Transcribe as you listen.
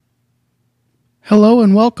Hello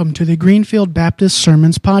and welcome to the Greenfield Baptist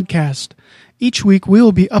Sermons Podcast. Each week we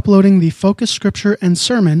will be uploading the focus scripture and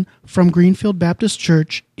sermon from Greenfield Baptist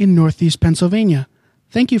Church in Northeast Pennsylvania.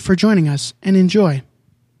 Thank you for joining us and enjoy.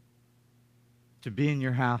 To be in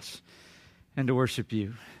your house and to worship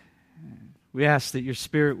you. We ask that your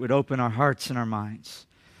Spirit would open our hearts and our minds.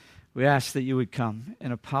 We ask that you would come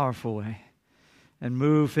in a powerful way and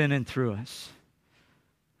move in and through us.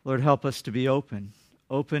 Lord, help us to be open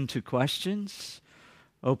to questions,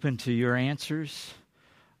 open to your answers,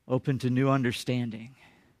 open to new understanding.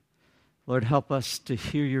 Lord, help us to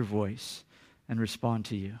hear your voice and respond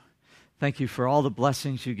to you. Thank you for all the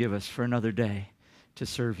blessings you give us for another day to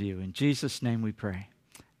serve you. In Jesus' name we pray.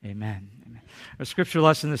 Amen. Amen. Our scripture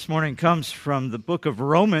lesson this morning comes from the book of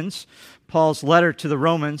Romans, Paul's letter to the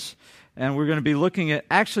Romans, and we're going to be looking at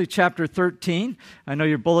actually chapter 13. I know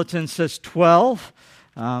your bulletin says 12.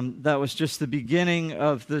 That was just the beginning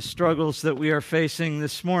of the struggles that we are facing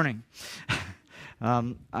this morning.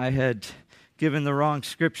 I had given the wrong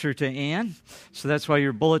scripture to Ann, so that's why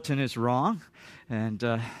your bulletin is wrong. And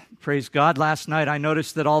praise God, last night I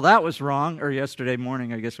noticed that all that was wrong, or yesterday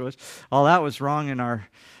morning I guess it was, all that was wrong in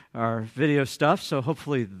our video stuff, so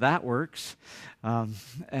hopefully that works.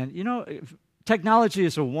 And you know, technology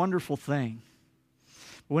is a wonderful thing.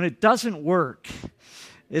 But when it doesn't work,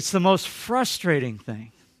 it's the most frustrating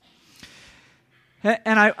thing.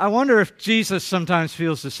 And I wonder if Jesus sometimes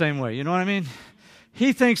feels the same way. You know what I mean?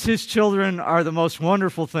 He thinks his children are the most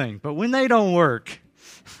wonderful thing. But when they don't work,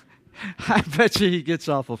 I bet you he gets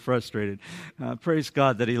awful frustrated. Praise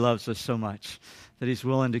God that he loves us so much, that he's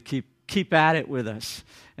willing to keep at it with us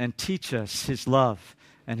and teach us his love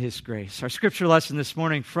and his grace. Our scripture lesson this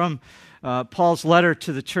morning from Paul's letter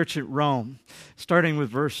to the church at Rome, starting with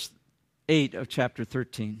verse 8 of chapter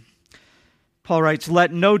 13. Paul writes,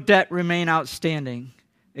 "Let no debt remain outstanding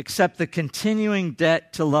except the continuing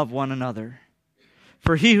debt to love one another.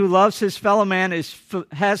 For he who loves his fellow man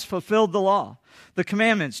has fulfilled the law. The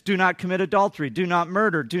commandments, do not commit adultery, do not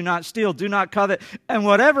murder, do not steal, do not covet, and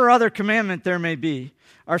whatever other commandment there may be,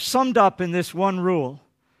 are summed up in this one rule.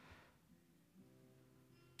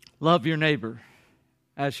 Love your neighbor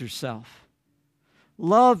as yourself.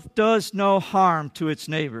 Love does no harm to its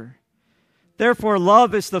neighbor. Therefore,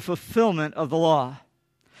 love is the fulfillment of the law.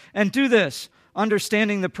 And do this,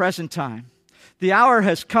 understanding the present time. The hour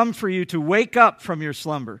has come for you to wake up from your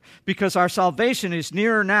slumber, because our salvation is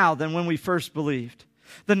nearer now than when we first believed.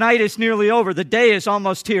 The night is nearly over, the day is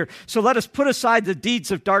almost here. So let us put aside the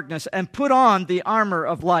deeds of darkness and put on the armor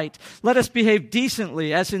of light. Let us behave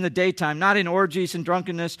decently as in the daytime, not in orgies and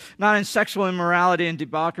drunkenness, not in sexual immorality and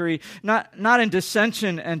debauchery, not in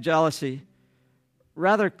dissension and jealousy.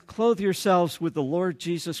 Rather, clothe yourselves with the Lord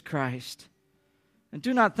Jesus Christ, and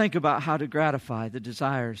do not think about how to gratify the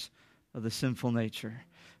desires of the sinful nature."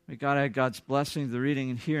 May God add God's blessing to the reading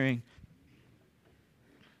and hearing.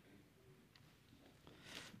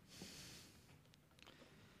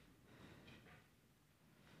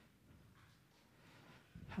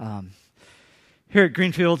 Here at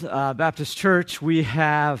Greenfield Baptist Church, we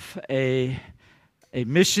have a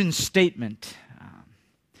mission statement,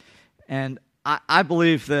 and I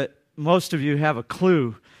believe that most of you have a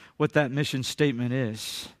clue what that mission statement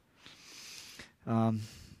is. And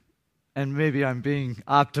maybe I'm being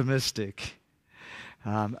optimistic.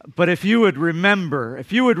 But if you would remember,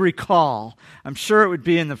 if you would recall, I'm sure it would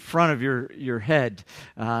be in the front of your head,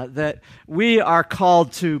 that we are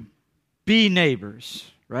called to be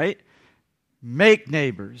neighbors, right? Make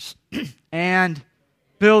neighbors and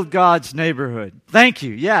build God's neighborhood. Thank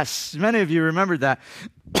you. Yes, many of you remembered that.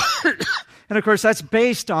 And of course, that's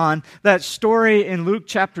based on that story in Luke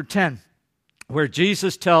chapter 10, where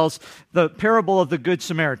Jesus tells the parable of the Good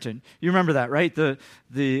Samaritan. You remember that, right? The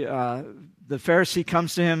Pharisee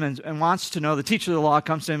comes to him and wants to know, the teacher of the law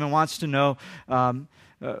comes to him and wants to know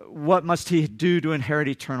what must he do to inherit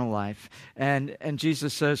eternal life. And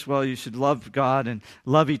Jesus says, well, you should love God and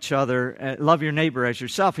love each other, love your neighbor as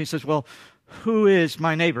yourself. He says, well, who is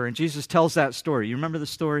my neighbor? And Jesus tells that story. You remember the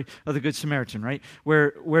story of the Good Samaritan, right?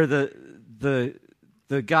 Where the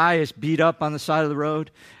guy is beat up on the side of the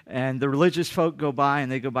road, and the religious folk go by,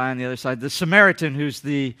 and they go by on the other side. The Samaritan, who's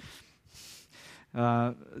the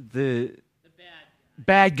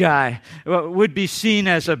bad guy, would be seen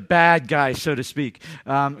as a bad guy, so to speak,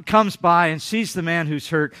 comes by and sees the man who's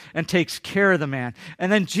hurt and takes care of the man.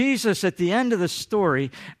 And then Jesus, at the end of the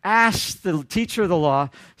story, asks the teacher of the law,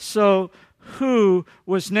 so who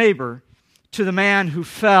was neighbor to the man who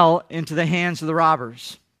fell into the hands of the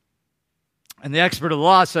robbers? And the expert of the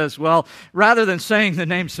law says, well, rather than saying the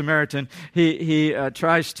name Samaritan, he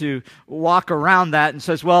tries to walk around that and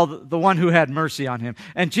says, well, the one who had mercy on him.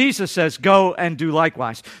 And Jesus says, go and do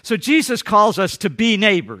likewise. So Jesus calls us to be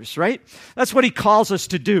neighbors, right? That's what he calls us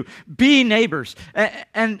to do, be neighbors.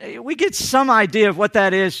 And we get some idea of what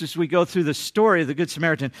that is as we go through the story of the Good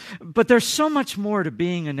Samaritan. But there's so much more to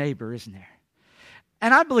being a neighbor, isn't there?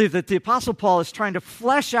 And I believe that the Apostle Paul is trying to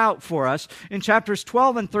flesh out for us in chapters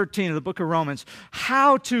 12 and 13 of the book of Romans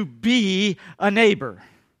how to be a neighbor.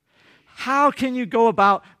 How can you go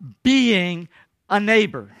about being a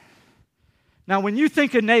neighbor? Now, when you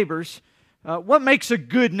think of neighbors, what makes a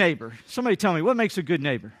good neighbor? Somebody tell me, what makes a good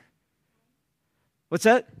neighbor? What's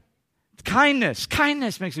that? Kindness.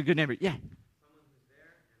 Kindness makes a good neighbor. Yeah.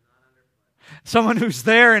 Someone who's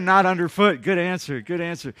there and not underfoot. Good answer. Good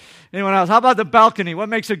answer. Anyone else? How about the balcony? What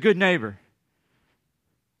makes a good neighbor?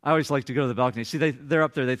 I always like to go to the balcony. See, they're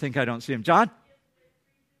up there. They think I don't see them. John?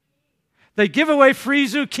 They give away free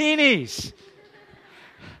zucchinis.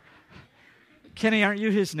 Kenny, aren't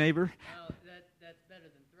you his neighbor? That's better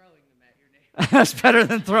than throwing them at your neighbor. That's better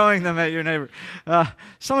than throwing them at your neighbor.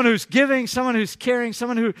 Someone who's giving, someone who's caring,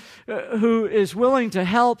 someone who is willing to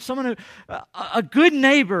help, a good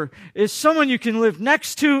neighbor is someone you can live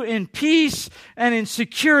next to in peace and in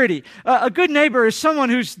security. A good neighbor is someone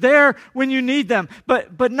who's there when you need them,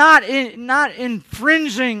 but not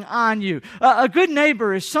infringing on you. A good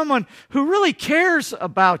neighbor is someone who really cares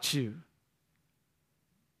about you.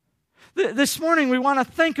 This morning we want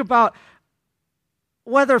to think about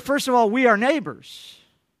whether, first of all, we are neighbors.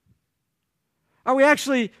 Are we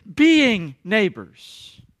actually being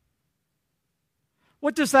neighbors?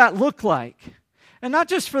 What does that look like? And not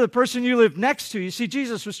just for the person you live next to. You see,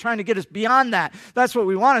 Jesus was trying to get us beyond that. That's what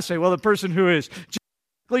we want to say. Well, the person who is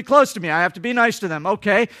close to me, I have to be nice to them.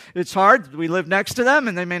 Okay, it's hard. We live next to them,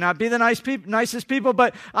 and they may not be the nicest people,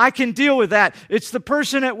 but I can deal with that. It's the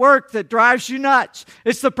person at work that drives you nuts.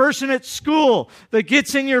 It's the person at school that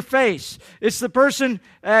gets in your face. It's the person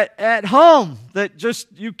at home that just,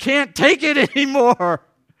 you can't take it anymore.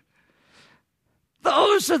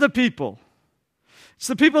 Those are the people. It's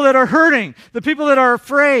the people that are hurting, the people that are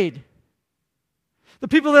afraid, the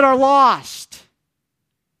people that are lost.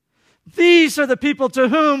 These are the people to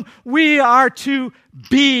whom we are to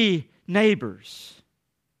be neighbors.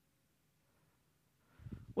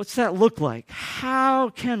 What's that look like? How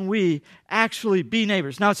can we actually be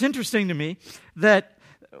neighbors? Now, it's interesting to me that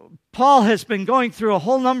Paul has been going through a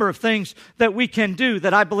whole number of things that we can do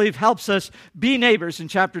that I believe helps us be neighbors in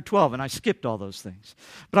chapter 12, and I skipped all those things.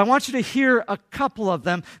 But I want you to hear a couple of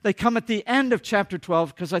them. They come at the end of chapter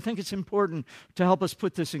 12 because I think it's important to help us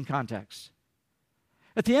put this in context.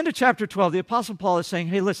 At the end of chapter 12, the Apostle Paul is saying,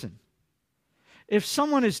 hey, listen, if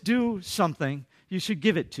someone is due something, you should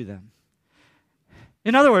give it to them.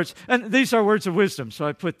 In other words, and these are words of wisdom, so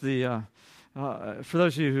I put the, for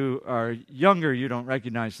those of you who are younger, you don't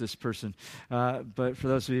recognize this person, but for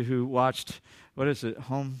those of you who watched, what is it,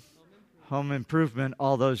 Home Improvement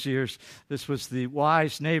all those years, this was the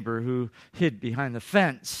wise neighbor who hid behind the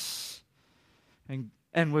fence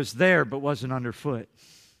and was there but wasn't underfoot.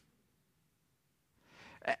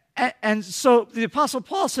 And so the Apostle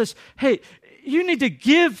Paul says, hey, you need to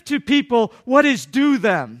give to people what is due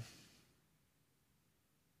them.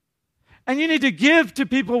 And you need to give to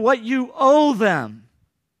people what you owe them.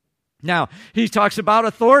 Now, he talks about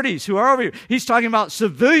authorities who are over you. He's talking about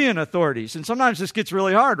civilian authorities. And sometimes this gets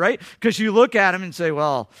really hard, right? Because you look at them and say,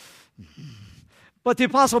 well, but the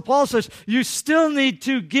Apostle Paul says, you still need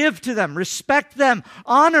to give to them, respect them,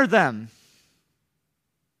 honor them.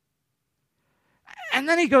 And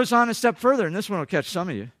then he goes on a step further, and this one will catch some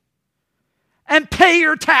of you. And pay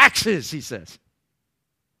your taxes, he says.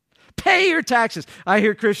 Pay your taxes. I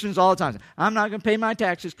hear Christians all the time say, I'm not going to pay my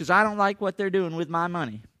taxes because I don't like what they're doing with my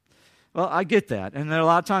money. Well, I get that. And there are a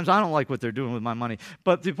lot of times I don't like what they're doing with my money.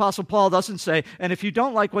 But the Apostle Paul doesn't say, and if you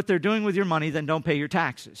don't like what they're doing with your money, then don't pay your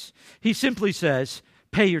taxes. He simply says,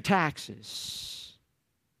 pay your taxes.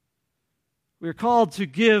 We're called to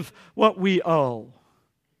give what we owe.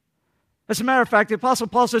 As a matter of fact, the Apostle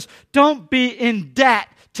Paul says, don't be in debt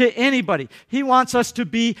to anybody. He wants us to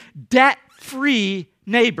be debt-free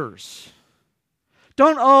neighbors.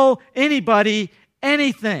 Don't owe anybody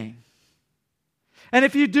anything. And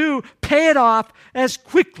if you do, pay it off as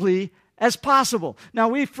quickly as possible. Now,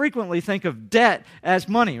 we frequently think of debt as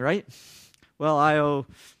money, right? Well, I owe,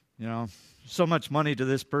 so much money to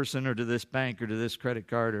this person or to this bank or to this credit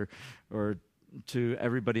card or to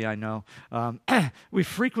everybody I know. We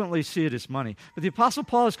frequently see it as money. But the Apostle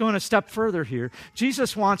Paul is going a step further here.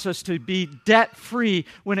 Jesus wants us to be debt-free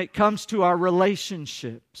when it comes to our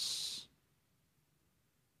relationships.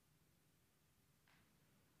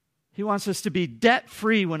 He wants us to be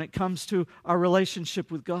debt-free when it comes to our relationship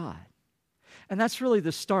with God. And that's really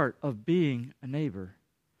the start of being a neighbor,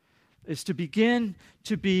 is to begin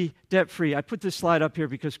to be debt-free. I put this slide up here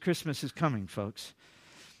because Christmas is coming, folks.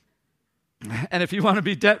 And if you want to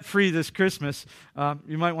be debt-free this Christmas,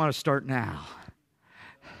 you might want to start now.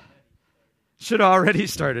 Should have already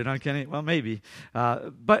started, huh, Kenny? Well, maybe.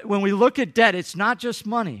 But when we look at debt, it's not just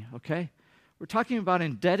money, okay? We're talking about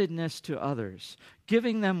indebtedness to others,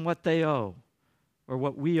 giving them what they owe or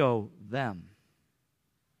what we owe them.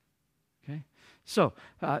 Okay? So,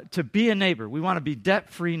 to be a neighbor, we want to be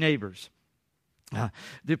debt-free neighbors.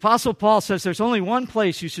 The Apostle Paul says there's only one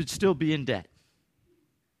place you should still be in debt.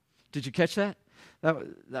 Did you catch that?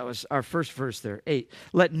 That was our first verse there, 8.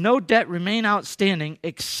 Let no debt remain outstanding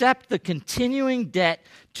except the continuing debt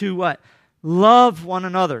to what? Love one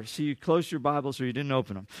another. So you closed your Bibles or you didn't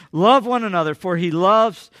open them. Love one another, for he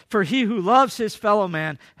who loves his fellow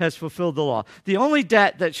man has fulfilled the law. The only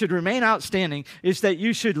debt that should remain outstanding is that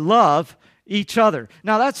you should love each other.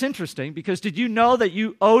 Now that's interesting, because did you know that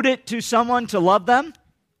you owed it to someone to love them?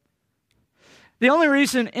 The only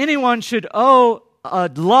reason anyone should owe a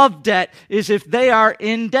love debt is if they are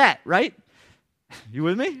in debt, right? You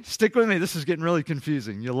with me? Stick with me. This is getting really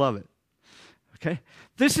confusing. You'll love it. Okay?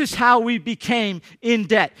 This is how we became in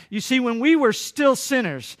debt. You see, when we were still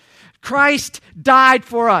sinners, Christ died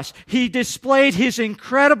for us. He displayed his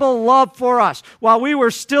incredible love for us while we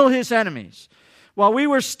were still his enemies. While we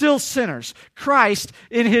were still sinners, Christ,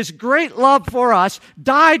 in his great love for us,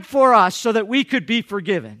 died for us so that we could be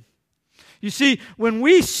forgiven. You see, when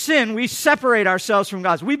we sin, we separate ourselves from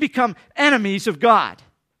God. We become enemies of God.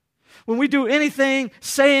 When we do anything,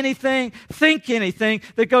 say anything, think anything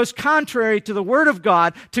that goes contrary to the Word of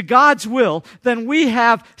God, to God's will, then we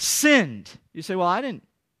have sinned. You say, well, I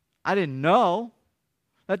didn't know.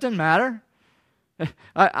 That doesn't matter.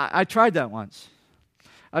 I tried that once.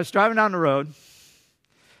 I was driving down the road,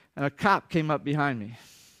 and a cop came up behind me,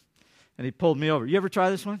 and he pulled me over. You ever try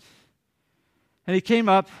this one? And he came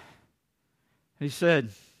up, and he said,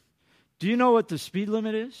 do you know what the speed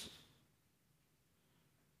limit is?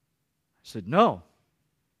 I said, no.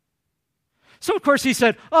 So, of course, he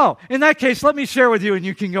said, oh, in that case, let me share with you and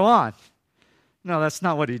you can go on. No, that's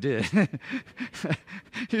not what he did.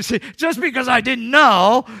 You see, just because I didn't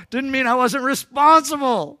know didn't mean I wasn't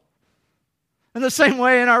responsible. In the same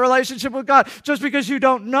way in our relationship with God, just because you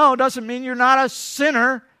don't know doesn't mean you're not a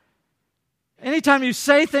sinner. Anytime you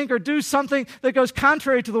say, think, or do something that goes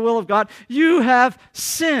contrary to the will of God, you have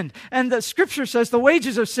sinned. And the Scripture says the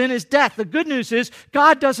wages of sin is death. The good news is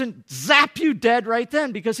God doesn't zap you dead right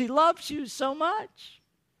then because he loves you so much.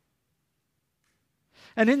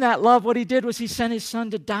 And in that love, what he did was he sent his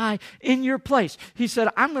son to die in your place. He said,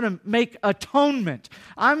 I'm going to make atonement.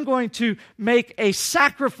 I'm going to make a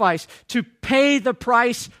sacrifice to pay the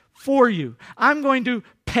price for you. I'm going to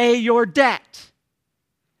pay your debt.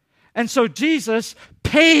 And so Jesus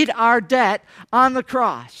paid our debt on the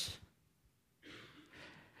cross.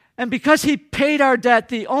 And because he paid our debt,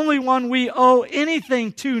 the only one we owe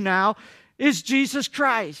anything to now is Jesus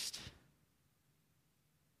Christ.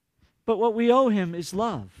 But what we owe him is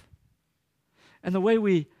love. And the way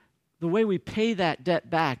we pay that debt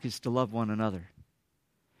back is to love one another.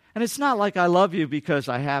 And it's not like I love you because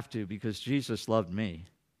I have to, because Jesus loved me.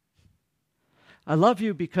 I love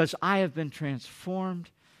you because I have been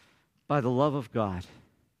transformed by the love of God.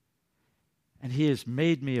 And he has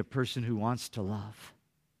made me a person who wants to love.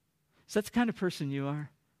 Is that the kind of person you are?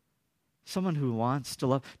 Someone who wants to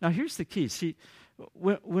love. Now here's the key. See,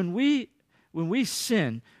 when we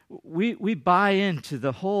sin, we buy into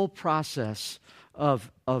the whole process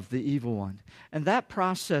of the evil one. And that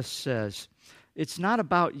process says, it's not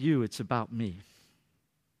about you, it's about me.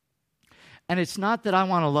 And it's not that I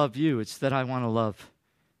want to love you, it's that I want to love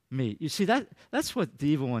me. You see, that's what the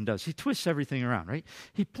evil one does. He twists everything around, right?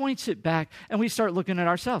 He points it back, and we start looking at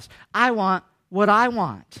ourselves. I want what I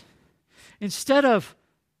want, instead of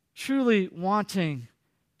truly wanting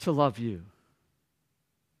to love you.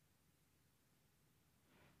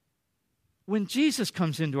 When Jesus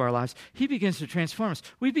comes into our lives, he begins to transform us.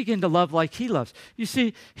 We begin to love like he loves. You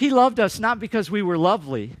see, he loved us not because we were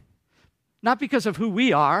lovely, not because of who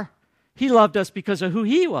we are. He loved us because of who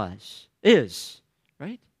he is,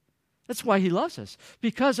 right? That's why he loves us,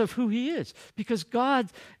 because of who he is. Because God,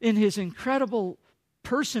 in his incredible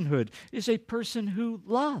personhood, is a person who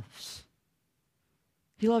loves.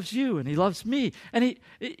 He loves you and he loves me. And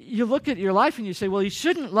you look at your life and you say, well, he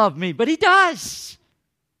shouldn't love me, but he does.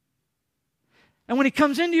 And when he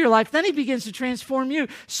comes into your life, then he begins to transform you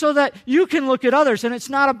so that you can look at others and it's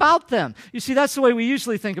not about them. You see, that's the way we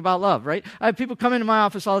usually think about love, right? I have people come into my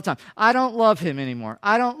office all the time. I don't love him anymore.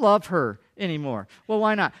 I don't love her anymore. Well,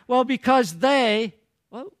 why not? Well, because they,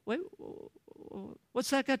 well, wait, what's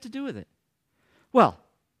that got to do with it? Well,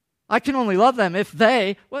 I can only love them if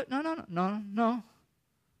they, what? No.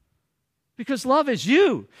 Because love is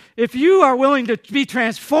you. If you are willing to be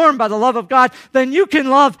transformed by the love of God, then you can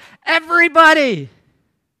love everybody.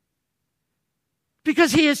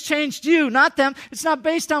 Because he has changed you, not them. It's not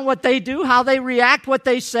based on what they do, how they react, what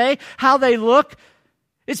they say, how they look.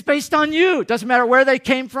 It's based on you. It doesn't matter where they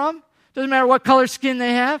came from. Doesn't matter what color skin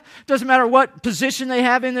they have. Doesn't matter what position they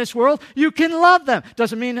have in this world. You can love them.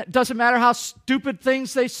 Doesn't matter how stupid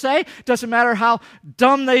things they say. Doesn't matter how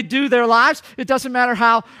dumb they do their lives. It doesn't matter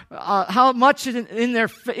how much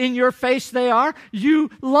in your face they are. You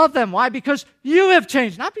love them. Why? Because you have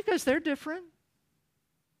changed, not because they're different.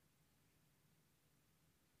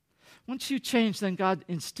 Once you change, then God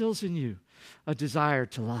instills in you a desire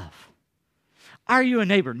to love. Are you a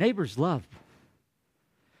neighbor? Neighbors love.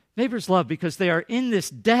 Neighbors love because they are in this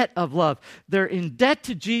debt of love. They're in debt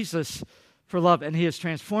to Jesus for love, and he has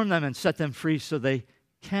transformed them and set them free so they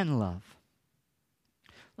can love.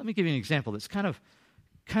 Let me give you an example that's kind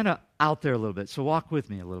of out there a little bit, so walk with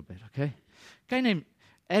me a little bit, okay? A guy named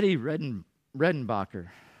Eddie Redenbacher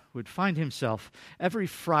would find himself every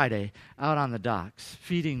Friday out on the docks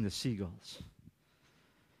feeding the seagulls.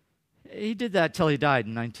 He did that till he died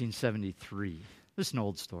in 1973. This is an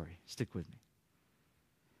old story. Stick with me.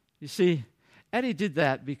 You see, Eddie did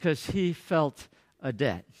that because he felt a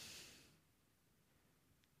debt.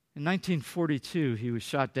 In 1942, he was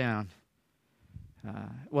shot down.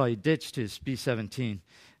 He ditched his B-17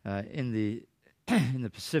 in the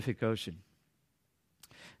Pacific Ocean.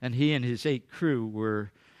 And he and his 8 crew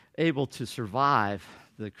were able to survive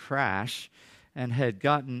the crash and had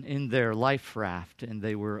gotten in their life raft, and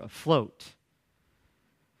they were afloat.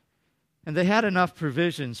 And they had enough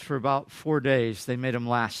provisions for about 4 days. They made them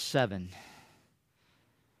last 7.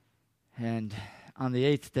 And on the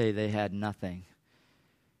 8th day, they had nothing.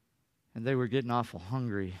 And they were getting awful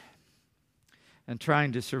hungry. And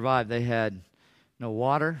trying to survive, they had no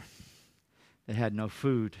water. They had no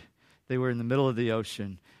food. They were in the middle of the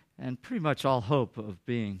ocean. And pretty much all hope of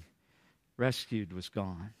being rescued was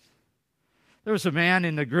gone. There was a man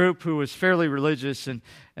in the group who was fairly religious, and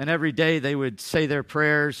every day they would say their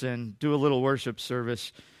prayers and do a little worship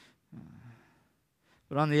service.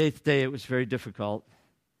 But on the 8th day, it was very difficult.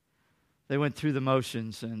 They went through the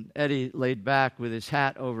motions, and Eddie laid back with his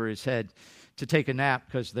hat over his head to take a nap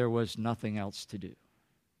because there was nothing else to do.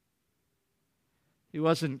 He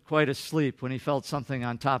wasn't quite asleep when he felt something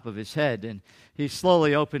on top of his head, and he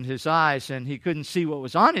slowly opened his eyes, and he couldn't see what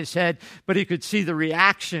was on his head, but he could see the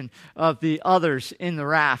reaction of the others in the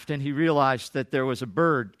raft, and he realized that there was a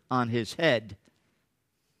bird on his head.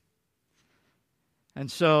 And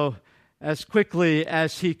so, as quickly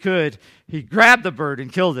as he could, he grabbed the bird and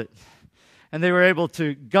killed it. And they were able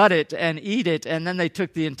to gut it and eat it, and then they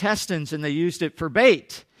took the intestines and they used it for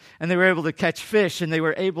bait, and they were able to catch fish, and they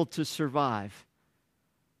were able to survive.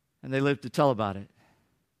 And they lived to tell about it.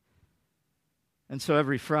 And so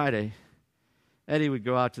every Friday, Eddie would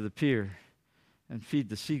go out to the pier and feed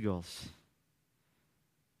the seagulls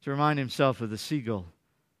to remind himself of the seagull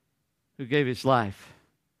who gave his life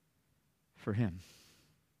for him.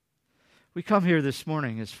 We come here this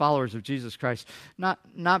morning as followers of Jesus Christ,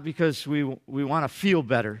 not because we want to feel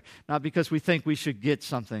better, not because we think we should get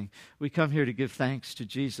something. We come here to give thanks to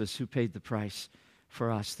Jesus who paid the price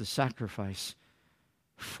for us, the sacrifice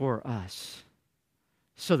for us,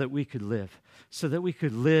 so that we could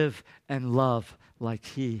live and love like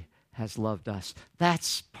he has loved us.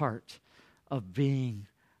 That's part of being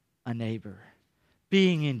a neighbor,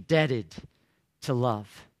 being indebted to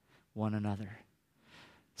love one another.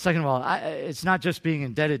 Second of all, it's not just being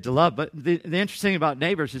indebted to love, but the interesting thing about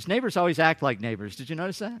neighbors is neighbors always act like neighbors. Did you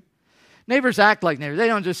notice that? Neighbors act like neighbors. They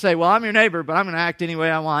don't just say, well, I'm your neighbor, but I'm going to act any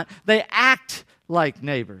way I want. They act like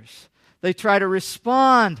neighbors. They try to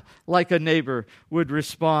respond like a neighbor would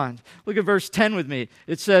respond. Look at verse 10 with me.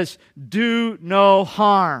 It says, do no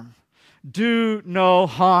harm. Do no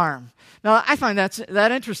harm. Now, I find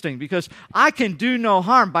that interesting because I can do no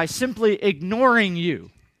harm by simply ignoring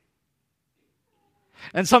you.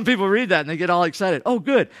 And some people read that and they get all excited. Oh,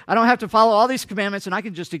 good. I don't have to follow all these commandments and I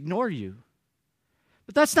can just ignore you.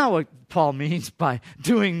 But that's not what Paul means by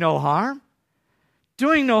doing no harm.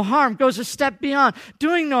 Doing no harm goes a step beyond.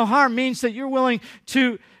 Doing no harm means that you're willing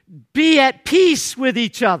to be at peace with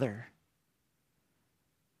each other.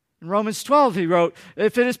 In Romans 12, he wrote,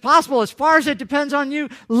 if it is possible, as far as it depends on you,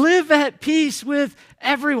 live at peace with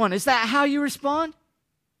everyone. Is that how you respond?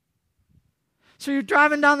 So you're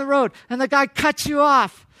driving down the road, and the guy cuts you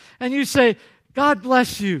off, and you say, God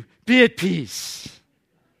bless you, be at peace.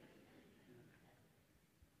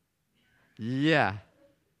 Yeah.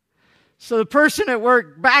 So the person at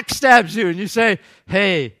work backstabs you, and you say,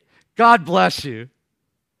 hey, God bless you.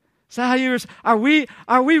 Is that how you respond?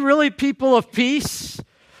 Are we really people of peace?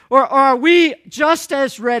 Or are we just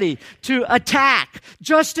as ready to attack,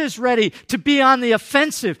 just as ready to be on the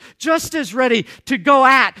offensive, just as ready to go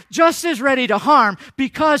at, just as ready to harm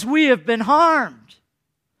because we have been harmed?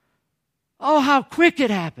 Oh, how quick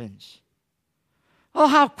it happens. Oh,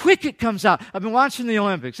 how quick it comes out. I've been watching the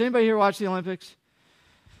Olympics. Anybody here watch the Olympics?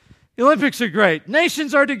 The Olympics are great.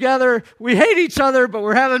 Nations are together. We hate each other, but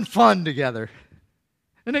we're having fun together.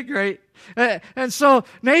 Isn't it great? And so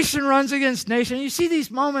nation runs against nation. You see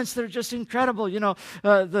these moments that are just incredible. You know,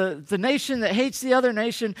 the nation that hates the other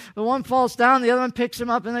nation, the one falls down, the other one picks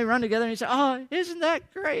him up, and they run together. And you say, oh, isn't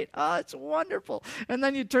that great? Oh, it's wonderful. And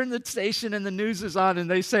then you turn the station and the news is on, and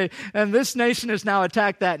they say, and this nation has now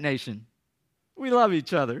attacked that nation. We love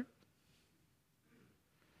each other.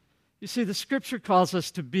 You see, the Scripture calls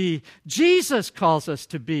us to be, Jesus calls us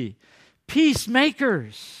to be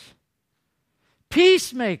peacemakers.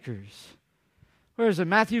 Peacemakers. Where is it?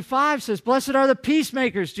 Matthew 5 says, blessed are the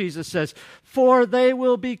peacemakers, Jesus says, for they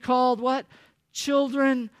will be called what?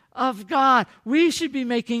 Children of God. We should be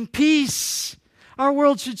making peace. Our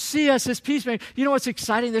world should see us as peacemakers. You know what's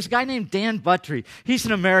exciting? There's a guy named Dan Buttry. He's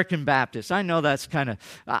an American Baptist. I know that's kind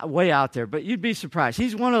of way out there, but you'd be surprised.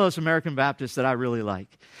 He's one of those American Baptists that I really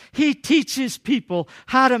like. He teaches people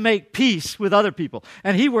how to make peace with other people,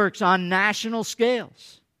 and he works on national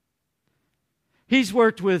scales. He's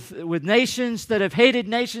worked with nations that have hated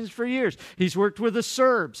nations for years. He's worked with the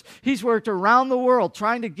Serbs. He's worked around the world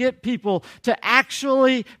trying to get people to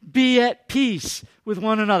actually be at peace with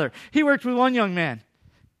one another. He worked with one young man.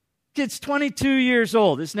 Kid's 22 years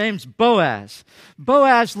old. His name's Boaz.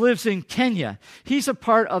 Boaz lives in Kenya. He's a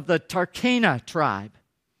part of the Turkana tribe.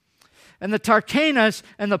 And the Turkanas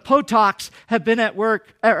and the Potocks have been at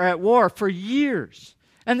war for years.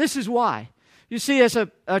 And this is why. You see, as a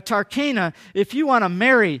Turkana, if you want to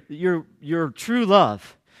marry your true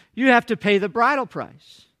love, you have to pay the bridal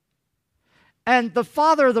price. And the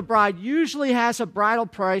father of the bride usually has a bridal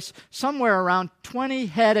price somewhere around 20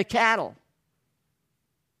 head of cattle.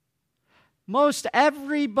 Most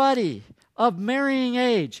everybody of marrying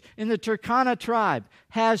age in the Turkana tribe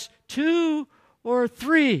has 2 or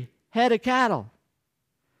 3 head of cattle.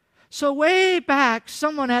 So way back,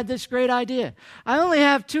 someone had this great idea. I only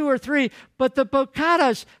have 2 or 3, but the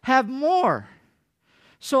Pocatas have more.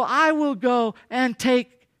 So I will go and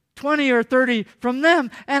take 20 or 30 from them,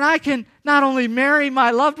 and I can not only marry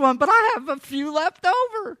my loved one, but I have a few left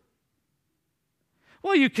over.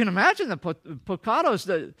 Well, you can imagine the Pocatos,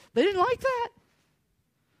 they didn't like that.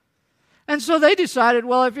 And so they decided,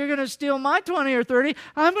 well, if you're going to steal my 20 or 30,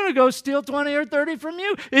 I'm going to go steal 20 or 30 from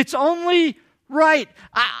you. It's only right.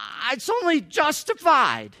 It's only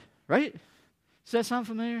justified, right? Does that sound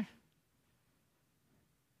familiar?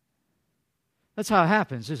 That's how it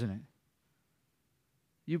happens, isn't it?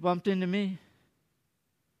 You bumped into me.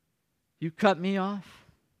 You cut me off.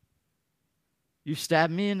 You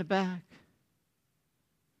stabbed me in the back.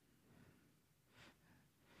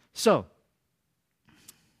 So,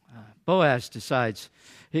 Boaz decides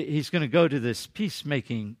he's going to go to this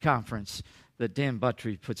peacemaking conference that Dan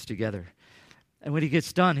Buttry puts together. And when he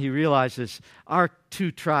gets done, he realizes our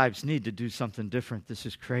 2 tribes need to do something different. This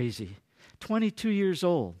is crazy. 22 years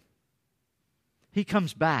old. He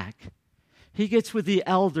comes back. He gets with the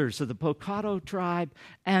elders of the Pocato tribe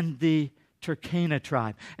and the Turkana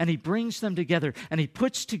tribe. And he brings them together, and he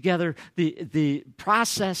puts together the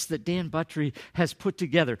process that Dan Buttry has put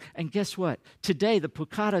together. And guess what? Today, the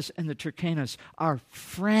Pocatas and the Turkanas are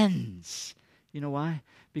friends. You know why?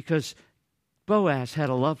 Because Boaz had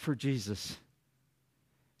a love for Jesus.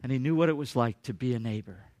 And he knew what it was like to be a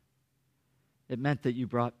neighbor. It meant that you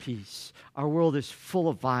brought peace. Our world is full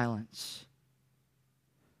of violence.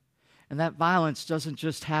 And that violence doesn't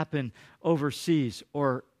just happen overseas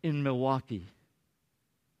or in Milwaukee.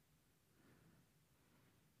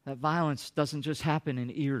 That violence doesn't just happen in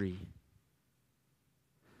Erie.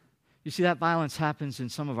 You see, that violence happens in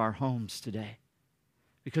some of our homes today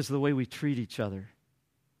because of the way we treat each other.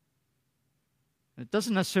 It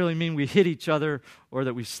doesn't necessarily mean we hit each other or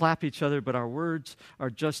that we slap each other, but our words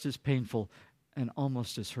are just as painful and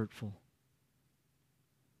almost as hurtful.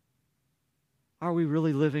 Are we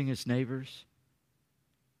really living as neighbors?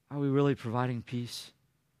 Are we really providing peace?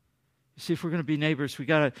 See, if we're going to be neighbors, we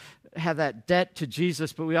got to have that debt to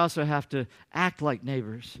Jesus, but we also have to act like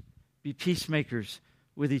neighbors, be peacemakers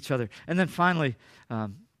with each other. And then finally,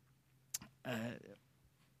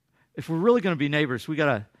 if we're really going to be neighbors, we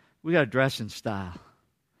got to dress in style,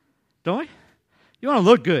 don't we? You want to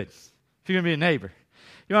look good if you're going to be a neighbor.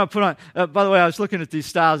 You want to put on. By the way, I was looking at these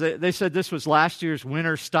styles. They said this was last year's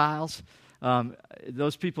winter styles.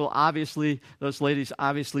 Those ladies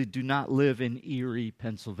obviously do not live in Erie,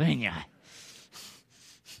 Pennsylvania.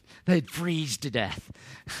 They'd freeze to death.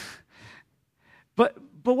 But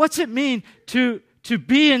what's it mean to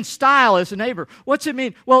be in style as a neighbor? What's it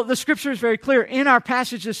mean? Well, the scripture is very clear. In our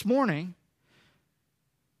passage this morning,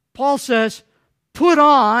 Paul says, put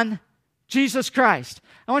on Jesus Christ.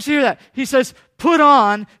 I want you to hear that. He says, put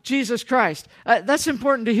on Jesus Christ. That's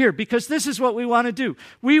important to hear because this is what we want to do.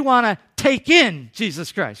 We want to take in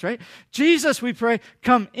Jesus Christ, right? Jesus, we pray,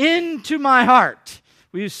 come into my heart.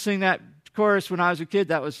 We used to sing that chorus when I was a kid.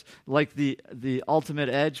 That was like the ultimate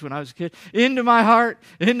edge when I was a kid. Into my heart,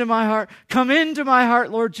 into my heart. Come into my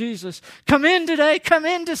heart, Lord Jesus. Come in today, come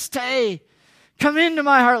in to stay. Come into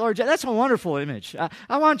my heart, Lord. That's a wonderful image.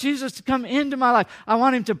 I want Jesus to come into my life. I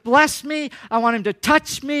want him to bless me. I want him to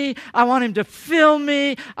touch me. I want him to fill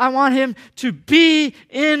me. I want him to be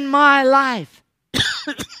in my life.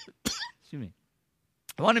 Excuse me.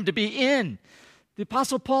 I want him to be in. The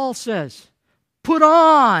Apostle Paul says, put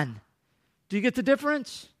on. Do you get the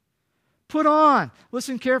difference? Put on.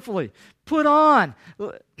 Listen carefully. Put on.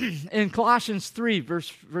 In Colossians 3,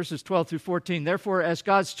 verses 12 through 14, therefore, as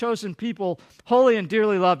God's chosen people, holy and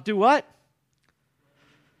dearly loved, do what?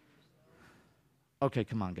 Okay,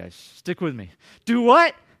 come on, guys. Stick with me. Do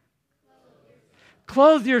what?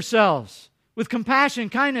 Clothe yourselves with compassion,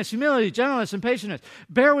 kindness, humility, gentleness, and patience.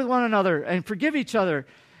 Bear with one another and forgive each other.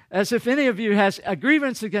 As if any of you has a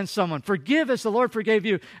grievance against someone, forgive as the Lord forgave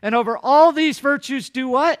you. And over all these virtues, do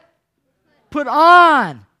what? Put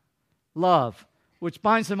on love, which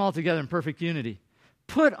binds them all together in perfect unity.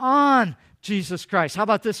 Put on Jesus Christ. How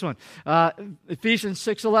about this one? Ephesians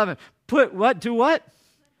 6:11. Put what? Do what?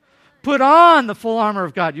 Put on the full armor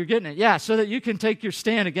of God. You're getting it. Yeah, so that you can take your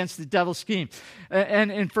stand against the devil's scheme.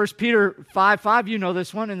 And in 1 Peter 5:5, you know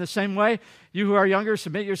this one. In the same way, you who are younger,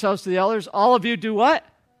 submit yourselves to the elders. All of you do what?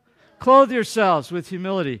 Clothe yourselves with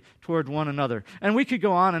humility toward one another. And we could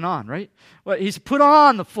go on and on, right? Well, he's put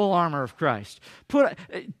on the full armor of Christ. Do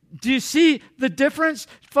you see the difference?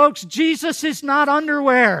 Folks, Jesus is not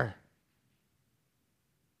underwear.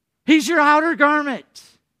 He's your outer garment.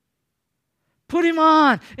 Put him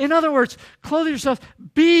on. In other words, clothe yourself.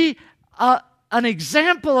 Be an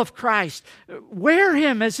example of Christ. Wear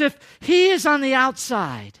him as if he is on the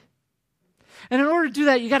outside. And in order to do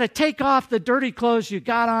that, you got to take off the dirty clothes you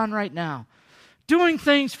got on right now. Doing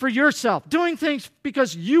things for yourself. Doing things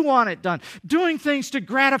because you want it done. Doing things to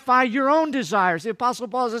gratify your own desires. The Apostle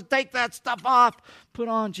Paul says, take that stuff off. Put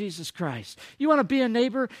on Jesus Christ. You want to be a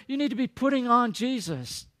neighbor? You need to be putting on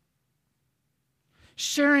Jesus.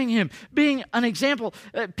 Sharing him. Being an example.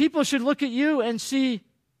 People should look at you and see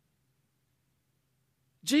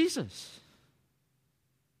Jesus.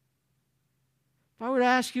 If I were to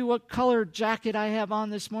ask you what color jacket I have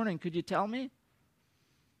on this morning, could you tell me?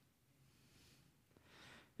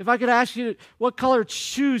 If I could ask you, what colored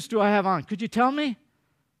shoes do I have on? Could you tell me?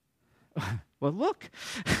 Well, look.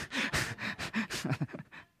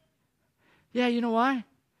 Yeah, you know why?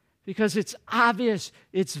 Because it's obvious,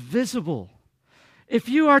 it's visible. If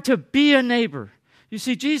you are to be a neighbor, you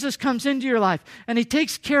see, Jesus comes into your life, and he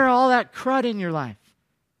takes care of all that crud in your life.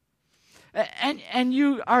 And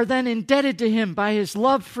you are then indebted to him by his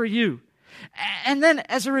love for you. And then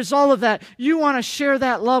as a result of that, you want to share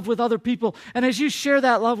that love with other people. And as you share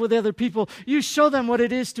that love with other people, you show them what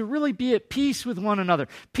it is to really be at peace with one another.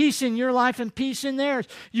 Peace in your life and peace in theirs.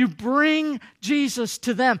 You bring Jesus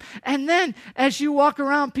to them. And then as you walk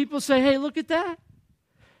around, people say, hey, look at that.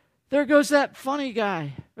 There goes that funny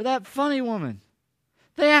guy or that funny woman.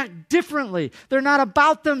 They act differently. They're not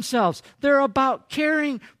about themselves. They're about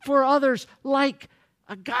caring for others like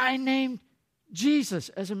a guy named Jesus.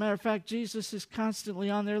 As a matter of fact, Jesus is constantly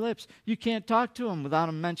on their lips. You can't talk to them without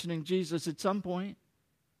them mentioning Jesus at some point.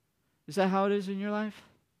 Is that how it is in your life?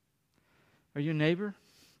 Are you a neighbor?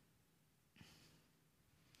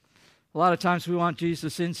 A lot of times we want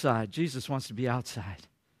Jesus inside. Jesus wants to be outside.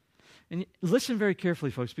 And listen very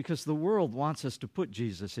carefully, folks, because the world wants us to put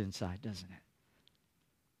Jesus inside, doesn't it?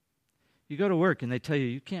 You go to work and they tell you,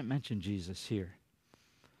 you can't mention Jesus here.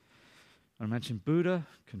 I mention Buddha,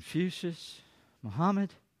 Confucius,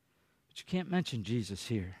 Muhammad, but you can't mention Jesus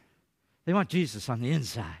here. They want Jesus on the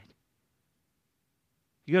inside.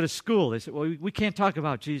 You go to school, they say, well, we can't talk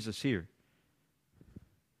about Jesus here.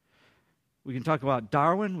 We can talk about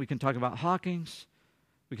Darwin, we can talk about Hawkins,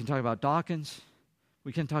 we can talk about Dawkins.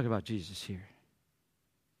 We can talk about Jesus here.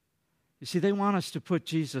 You see, they want us to put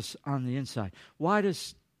Jesus on the inside. Why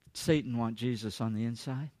does Satan want Jesus on the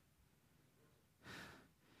inside?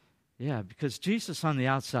 Yeah, because Jesus on the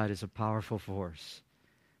outside is a powerful force.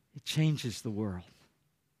 It changes the world.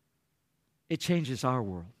 It changes our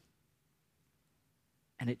world.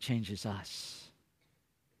 And it changes us.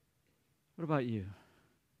 What about you?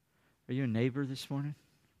 Are you a neighbor this morning?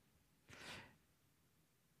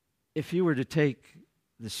 If you were to take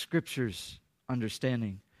the Scripture's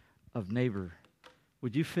understanding of neighbor,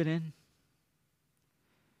 would you fit in?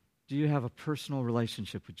 Do you have a personal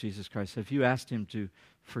relationship with Jesus Christ? Have you asked Him to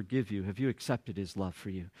forgive you? Have you accepted His love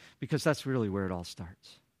for you? Because that's really where it all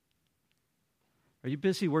starts. Are you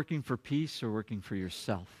busy working for peace or working for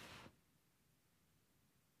yourself?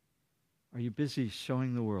 Are you busy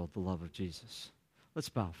showing the world the love of Jesus? Let's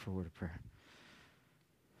bow for a word of prayer.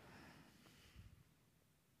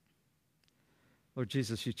 Lord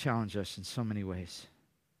Jesus, you challenge us in so many ways.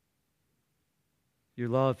 Your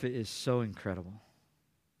love is so incredible.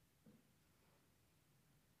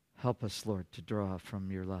 Help us, Lord, to draw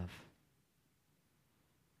from your love.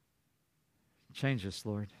 Change us,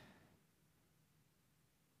 Lord.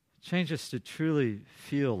 Change us to truly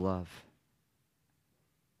feel love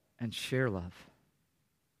and share love.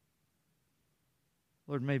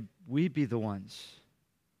 Lord, may we be the ones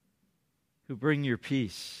who bring your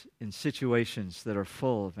peace in situations that are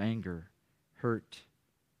full of anger, hurt.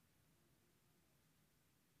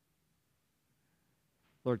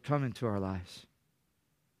 Lord, come into our lives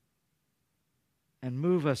and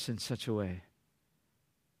move us in such a way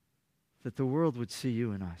that the world would see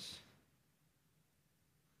you in us.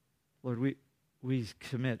 Lord, we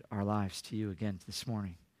commit our lives to you again this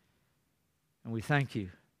morning. And we thank you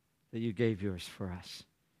that you gave yours for us.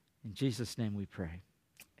 In Jesus' name we pray.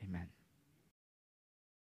 Amen.